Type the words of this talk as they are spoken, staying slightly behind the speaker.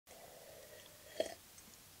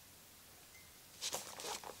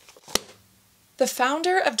The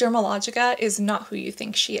founder of Dermalogica is not who you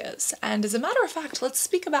think she is. And as a matter of fact, let's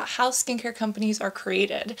speak about how skincare companies are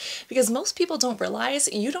created. Because most people don't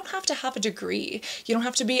realize you don't have to have a degree. You don't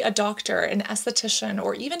have to be a doctor, an esthetician,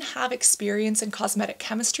 or even have experience in cosmetic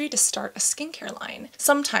chemistry to start a skincare line.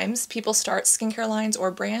 Sometimes people start skincare lines or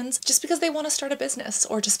brands just because they want to start a business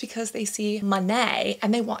or just because they see money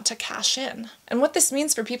and they want to cash in. And what this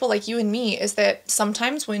means for people like you and me is that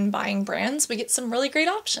sometimes when buying brands, we get some really great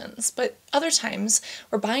options, but other times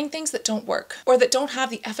we're buying things that don't work or that don't have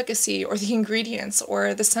the efficacy or the ingredients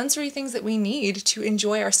or the sensory things that we need to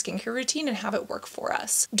enjoy our skincare routine and have it work for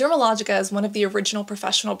us. Dermalogica is one of the original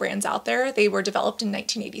professional brands out there. They were developed in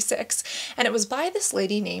 1986 and it was by this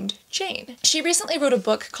lady named Jane. She recently wrote a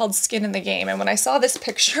book called Skin in the Game, and when I saw this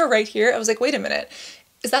picture right here, I was like, wait a minute.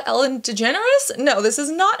 Is that Ellen DeGeneres? No, this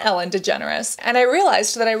is not Ellen DeGeneres. And I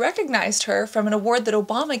realized that I recognized her from an award that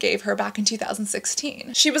Obama gave her back in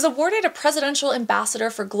 2016. She was awarded a Presidential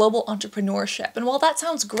Ambassador for Global Entrepreneurship. And while that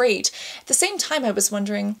sounds great, at the same time I was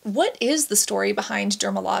wondering, what is the story behind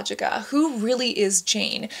Dermalogica? Who really is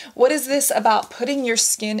Jane? What is this about putting your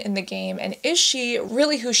skin in the game? And is she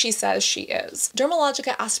really who she says she is?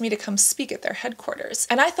 Dermalogica asked me to come speak at their headquarters.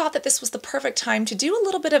 And I thought that this was the perfect time to do a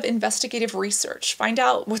little bit of investigative research, find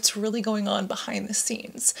out what's really going on behind the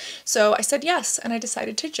scenes. So I said yes, and I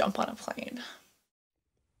decided to jump on a plane.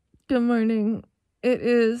 Good morning. It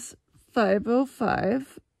is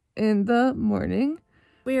 5:05 in the morning.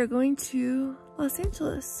 We are going to Los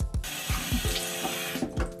Angeles.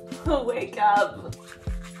 Wake up.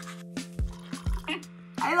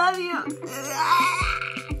 I love you.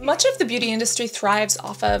 Much of the beauty industry thrives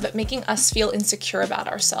off of making us feel insecure about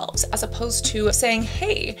ourselves, as opposed to saying,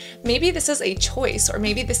 hey, maybe this is a choice, or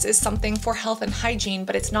maybe this is something for health and hygiene,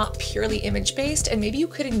 but it's not purely image-based, and maybe you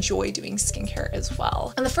could enjoy doing skincare as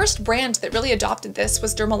well. And the first brand that really adopted this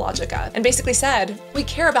was Dermalogica, and basically said, we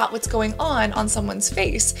care about what's going on someone's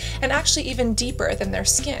face, and actually even deeper than their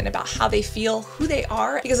skin, about how they feel, who they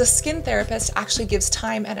are, because a skin therapist actually gives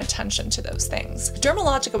time and attention to those things.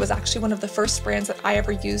 Dermalogica was actually one of the first brands that I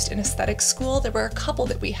ever used in aesthetics school. There were a couple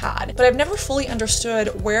that we had, but I've never fully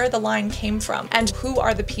understood where the line came from and who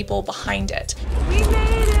are the people behind it. We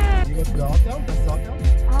made it! You guys got down?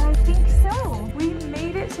 I think so. We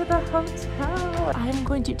made it to the hotel. I'm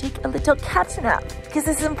going to take a little cat nap because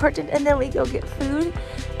this is important, and then we go get food,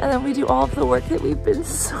 and then we do all of the work that we've been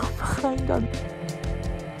so behind on.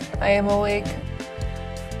 I am awake.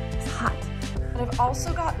 It's hot. I've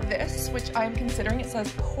also got this, which I'm considering. It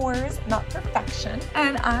says pores, not perfection.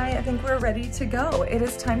 And I think we're ready to go. It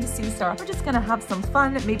is time to see Sarah. We're just gonna have some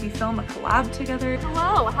fun, maybe film a collab together.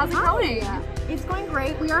 Hello, how's it going? It's going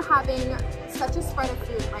great. We are having such a spread of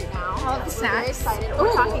food right now. All of the snacks. We're very excited.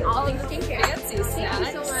 We're talking all things skincare. Fancy snacks.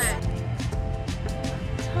 Thank you so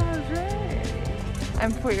much.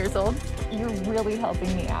 I'm 4 years old. You're really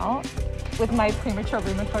helping me out with my premature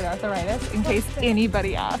rheumatoid arthritis, in case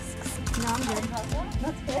anybody asks. No, I'm good.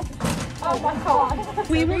 That's good. Oh my god.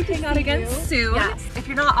 We will hang out again soon. Yes. If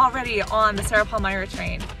you're not already on the Sarah Palmyra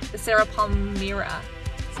train, the Sarah Palmyra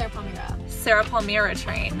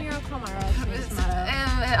train.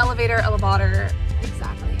 Elevator, elevator.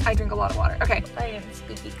 Exactly. I drink a lot of water. Okay. I am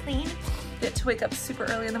squeaky clean. Get to wake up super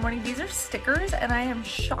early in the morning. These are stickers, and I am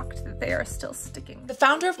shocked that they are still sticking. The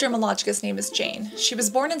founder of Dermalogica's name is Jane. She was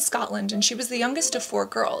born in Scotland, and she was the youngest of 4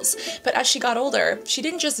 girls. But as she got older, she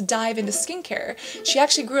didn't just dive into skincare. She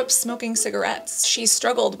actually grew up smoking cigarettes. She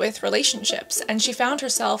struggled with relationships, and she found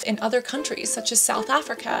herself in other countries, such as South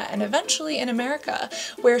Africa, and eventually in America,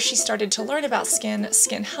 where she started to learn about skin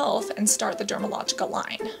health, and start the Dermalogica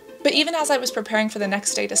line. But even as I was preparing for the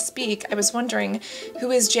next day to speak, I was wondering,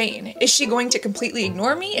 who is Jane? Is she going to completely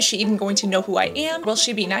ignore me? Is she even going to know who I am? Will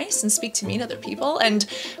she be nice and speak to me and other people? And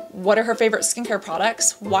what are her favorite skincare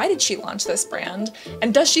products? Why did she launch this brand?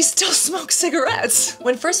 And does she still smoke cigarettes?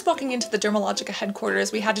 When first walking into the Dermalogica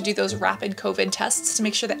headquarters, we had to do those rapid COVID tests to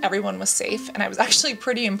make sure that everyone was safe. And I was actually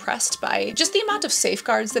pretty impressed by just the amount of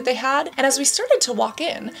safeguards that they had. And as we started to walk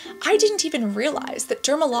in, I didn't even realize that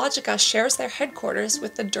Dermalogica shares their headquarters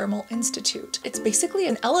with the Dermal Institute. It's basically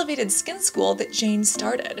an elevated skin school that Jane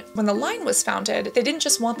started. When the line was founded, they didn't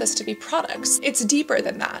just want this to be products. It's deeper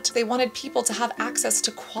than that. They wanted people to have access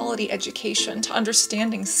to quality quality education to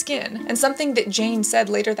understanding skin. And something that Jane said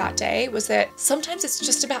later that day was that sometimes it's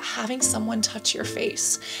just about having someone touch your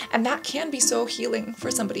face, and that can be so healing for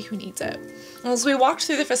somebody who needs it. And as we walked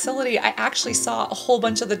through the facility, I actually saw a whole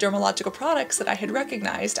bunch of the Dermalogica products that I had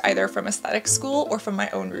recognized either from aesthetic school or from my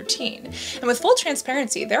own routine. And with full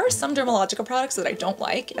transparency, there are some Dermalogica products that I don't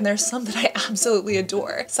like, and there's some that I absolutely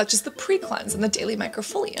adore, such as the Pre-Cleanse and the Daily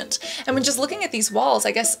Microfoliant. And when just looking at these walls,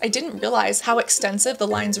 I guess I didn't realize how extensive the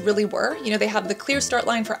lines really were. You know, they have the Clear Start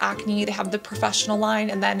line for acne, they have the professional line,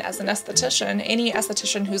 and then as an esthetician, any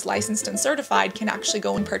esthetician who's licensed and certified can actually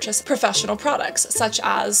go and purchase professional products, such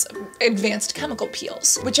as advanced chemical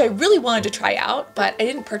peels, which I really wanted to try out, but I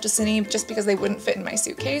didn't purchase any just because they wouldn't fit in my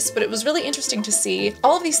suitcase. But it was really interesting to see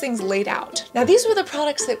all of these things laid out. Now, these were the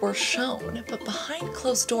products that were shown, but behind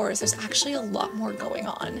closed doors, there's actually a lot more going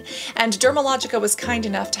on. And Dermalogica was kind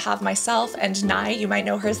enough to have myself and Nai, you might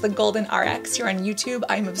know her as the Golden RX here on YouTube.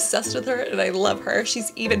 I'm obsessed with her and I love her.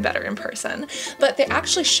 She's even better in person. But they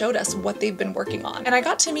actually showed us what they've been working on. And I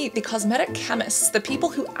got to meet the cosmetic chemists, the people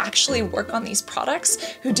who actually work on these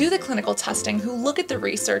products, who do the clinical testing, who look at the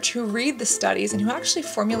research, who read the studies, and who actually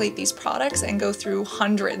formulate these products and go through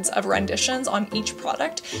hundreds of renditions on each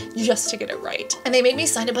product just to get it right. And they made me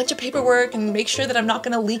sign a bunch of paperwork and make sure that I'm not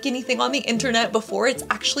going to leak anything on the internet before it's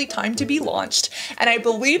actually time to be launched. And I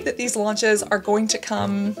believe that these launches are going to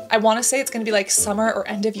come, I want to say it's going to be like summer or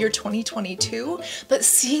end of year 2022, but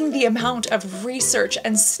seeing the amount of research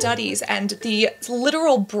and studies and the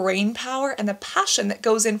literal brain power and the passion that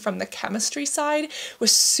goes in from the chemistry side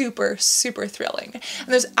was super, super thrilling. And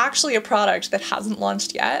there's actually a product that hasn't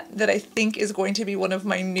launched yet that I think is going to be one of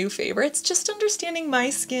my new favorites, just understanding my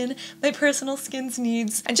skin, my personal skin's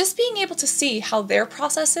needs, and just being able to see how their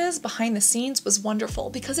process is behind the scenes was wonderful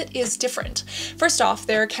because it is different. First off,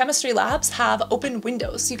 their chemistry labs have open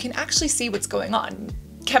windows so you can actually see what's going on.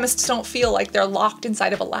 Chemists don't feel like they're locked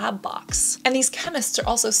inside of a lab box. And these chemists are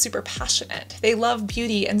also super passionate. They love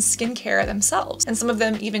beauty and skincare themselves, and some of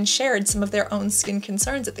them even shared some of their own skin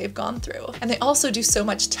concerns that they've gone through. And they also do so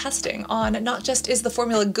much testing on not just is the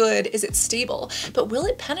formula good, is it stable, but will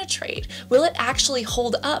it penetrate? Will it actually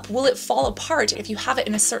hold up? Will it fall apart if you have it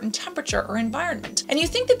in a certain temperature or environment? And you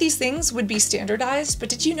think that these things would be standardized, but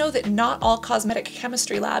did you know that not all cosmetic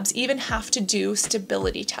chemistry labs even have to do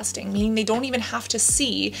stability testing, meaning they don't even have to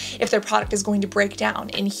see if their product is going to break down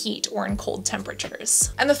in heat or in cold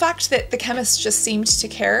temperatures. And the fact that the chemists just seemed to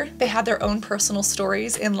care, they had their own personal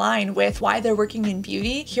stories in line with why they're working in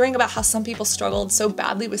beauty, hearing about how some people struggled so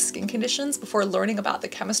badly with skin conditions before learning about the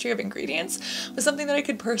chemistry of ingredients was something that I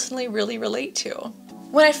could personally really relate to.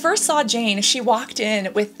 When I first saw Jane, she walked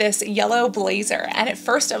in with this yellow blazer, and at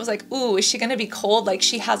first I was like, ooh, is she gonna be cold? Like,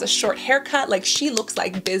 she has a short haircut, like she looks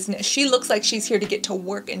like business. She looks like she's here to get to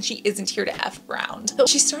work and she isn't here to F around. But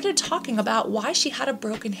she started talking about why she had a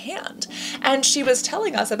broken hand. And she was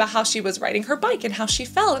telling us about how she was riding her bike and how she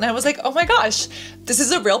fell. And I was like, oh my gosh, this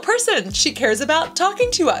is a real person. She cares about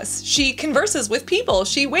talking to us. She converses with people.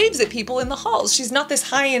 She waves at people in the halls. She's not this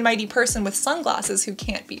high and mighty person with sunglasses who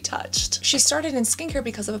can't be touched. She started in skincare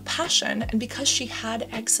because of a passion and because she had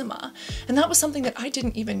eczema. And that was something that I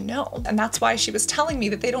didn't even know. And that's why she was telling me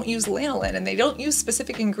that they don't use lanolin and they don't use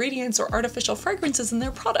specific ingredients or artificial fragrances in their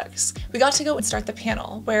products. We got to go and start the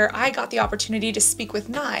panel where I got the opportunity to speak with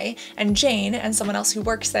Nai and Jane and someone else who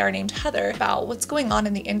works there named Heather about what's going on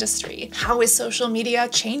in the industry. How is social media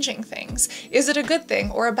changing things? Is it a good thing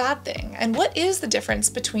or a bad thing? And what is the difference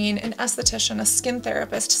between an esthetician, a skin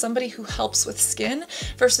therapist, somebody who helps with skin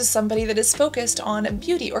versus somebody that is focused on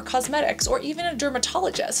beauty or cosmetics or even a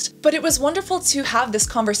dermatologist? But it was wonderful to have this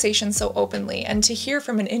conversation so openly and to hear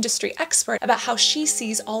from an industry expert about how she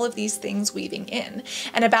sees all of these things weaving in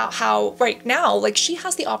and about how right now, like, she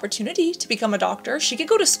has the opportunity to become a doctor. She could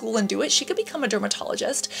go to school and do it. She could become a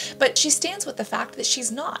dermatologist, but she stands with the fact that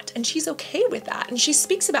she's not, and she's okay with that. And she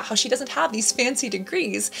speaks about how she doesn't have these fancy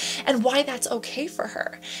degrees and why that's okay for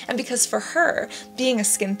her. And because for her, being a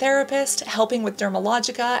skin therapist, helping with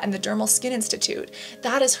Dermalogica and the Dermal Skin Institute,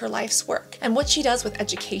 that is her life's work. And what she does with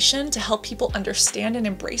education to help people understand and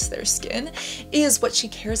embrace their skin is what she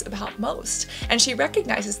cares about most. And she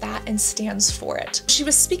recognizes that and stands for it. She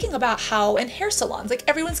was speaking about how in hair salons, like,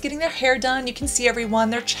 everyone's getting their hair done, you can see everyone,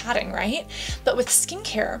 they're chatting, right? But with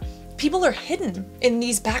skincare, people are hidden in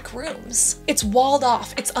these back rooms. It's walled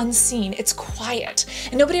off, it's unseen, it's quiet,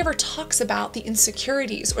 and nobody ever talks about the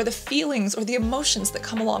insecurities or the feelings or the emotions that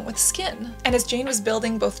come along with skin. And as Jane was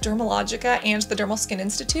building both Dermalogica and the Dermal Skin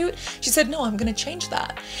Institute, she said, no, I'm gonna change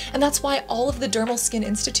that. And that's why all of the Dermal Skin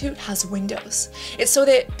Institute has windows. It's so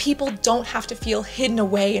that people don't have to feel hidden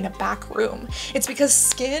away in a back room. It's because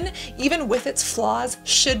skin, even with its flaws,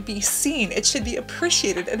 should be seen, it should be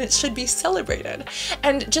appreciated, and it should be celebrated.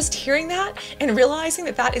 And just hearing that and realizing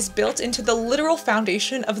that that is built into the literal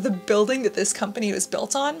foundation of the building that this company was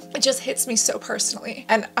built on, it just hits me so personally.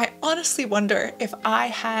 And I honestly wonder if I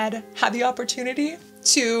had the opportunity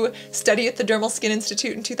to study at the Dermal Skin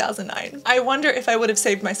Institute in 2009. I wonder if I would have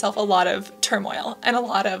saved myself a lot of turmoil and a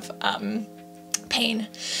lot of pain.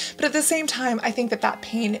 But at the same time, I think that that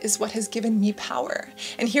pain is what has given me power.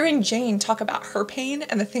 And hearing Jane talk about her pain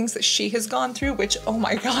and the things that she has gone through, which, oh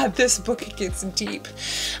my God, this book gets deep.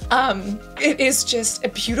 It is just a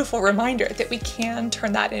beautiful reminder that we can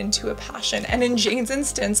turn that into a passion. And in Jane's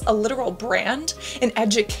instance, a literal brand, an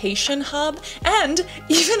education hub, and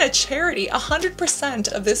even a charity.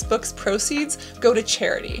 100% of this book's proceeds go to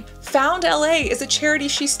charity. Found LA is a charity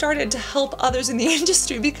she started to help others in the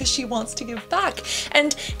industry because she wants to give back.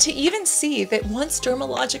 And to even see that once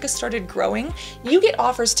Dermalogica started growing, you get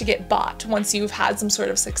offers to get bought once you've had some sort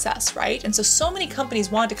of success, right? And so many companies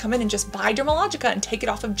wanted to come in and just buy Dermalogica and take it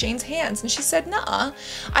off of Jane's hands. And she said, nah,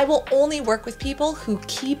 I will only work with people who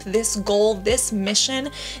keep this goal, this mission,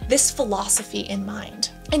 this philosophy in mind.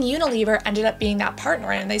 And Unilever ended up being that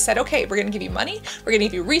partner, and they said, okay, we're gonna give you money, we're gonna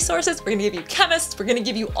give you resources, we're gonna give you chemists, we're gonna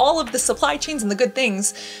give you all of the supply chains and the good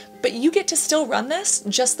things, but you get to still run this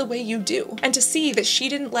just the way you do. And to see that she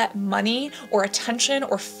didn't let money or attention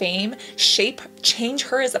or fame change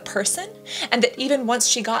her as a person, and that even once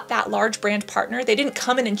she got that large brand partner, they didn't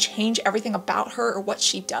come in and change everything about her or what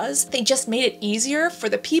she does. They just made it easier for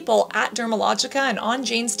the people at Dermalogica and on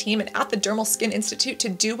Jane's team and at the Dermal Skin Institute to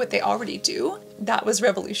do what they already do. That was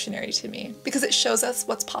revolutionary to me because it shows us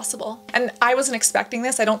what's possible. And I wasn't expecting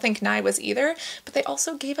this. I don't think Nye was either, but they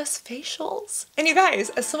also gave us facials. And you guys,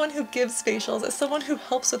 as someone who gives facials, as someone who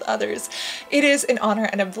helps with others, it is an honor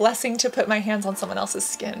and a blessing to put my hands on someone else's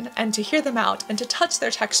skin and to hear them out and to touch their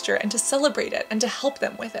texture and to celebrate it and to help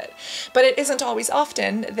them with it. But it isn't always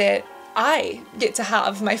often that I get to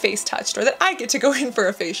have my face touched or that I get to go in for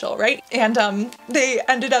a facial, right? And they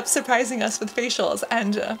ended up surprising us with facials,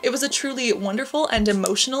 and it was a truly wonderful and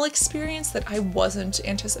emotional experience that I wasn't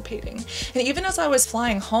anticipating. And even as I was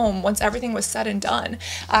flying home, once everything was said and done,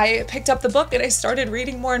 I picked up the book and I started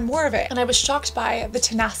reading more and more of it, and I was shocked by the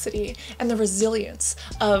tenacity and the resilience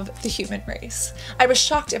of the human race. I was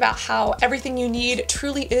shocked about how everything you need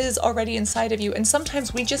truly is already inside of you, and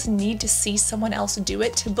sometimes we just need to see someone else do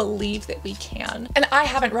it to believe that we can. And I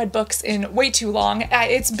haven't read books in way too long.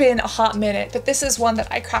 It's been a hot minute, but this is one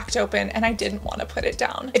that I cracked open and I didn't want to put it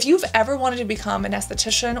down. If you've ever wanted to become an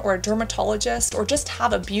esthetician or a dermatologist or just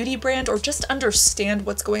have a beauty brand or just understand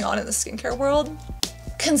what's going on in the skincare world,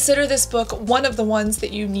 consider this book one of the ones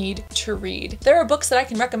that you need to read. There are books that I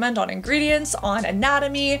can recommend on ingredients, on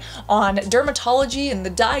anatomy, on dermatology and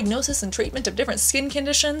the diagnosis and treatment of different skin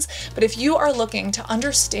conditions, but if you are looking to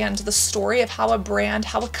understand the story of how a brand,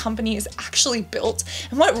 how a company is actually built,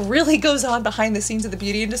 and what really goes on behind the scenes of the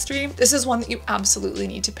beauty industry, this is one that you absolutely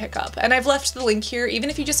need to pick up. And I've left the link here,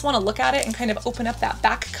 even if you just want to look at it and kind of open up that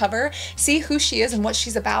back cover, see who she is and what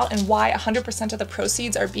she's about and why 100% of the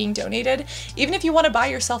proceeds are being donated. Even if you want to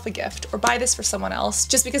buy yourself a gift or buy this for someone else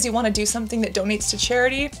just because you want to do something that donates to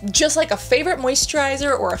charity, just like a favorite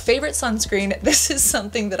moisturizer or a favorite sunscreen, this is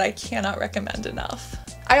something that I cannot recommend enough.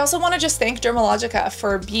 I also want to just thank Dermalogica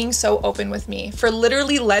for being so open with me, for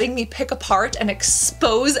literally letting me pick apart and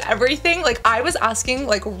expose everything. Like, I was asking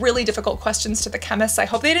like really difficult questions to the chemists. I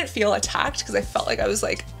hope they didn't feel attacked because I felt like I was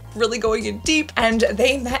like really going in deep, and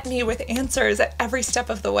they met me with answers at every step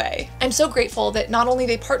of the way. I'm so grateful that not only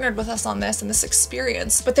they partnered with us on this and this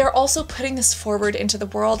experience, but they're also putting this forward into the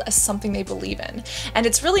world as something they believe in. And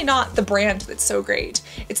it's really not the brand that's so great,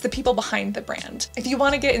 it's the people behind the brand. If you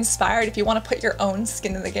want to get inspired, if you want to put your own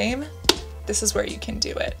skin in the game, this is where you can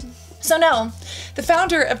do it. So no, the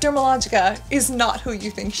founder of Dermalogica is not who you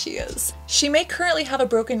think she is. She may currently have a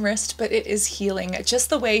broken wrist, but it is healing, just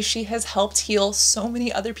the way she has helped heal so many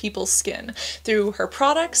other people's skin through her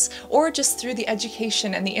products or just through the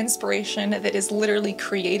education and the inspiration that is literally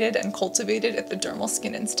created and cultivated at the Dermal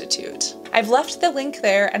Skin Institute. I've left the link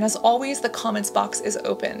there, and as always, the comments box is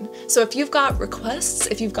open. So if you've got requests,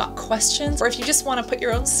 if you've got questions, or if you just want to put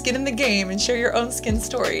your own skin in the game and share your own skin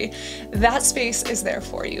story, that space is there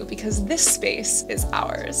for you because this space is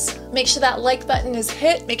ours. Make sure that like button is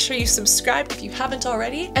hit, make sure you subscribe if you haven't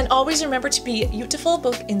already, and always remember to be beautiful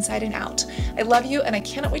both inside and out. I love you, and I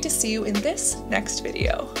cannot wait to see you in this next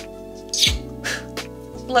video.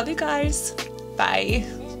 Love you guys. Bye.